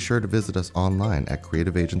 Be sure to visit us online at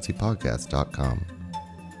creativeagencypodcast.com.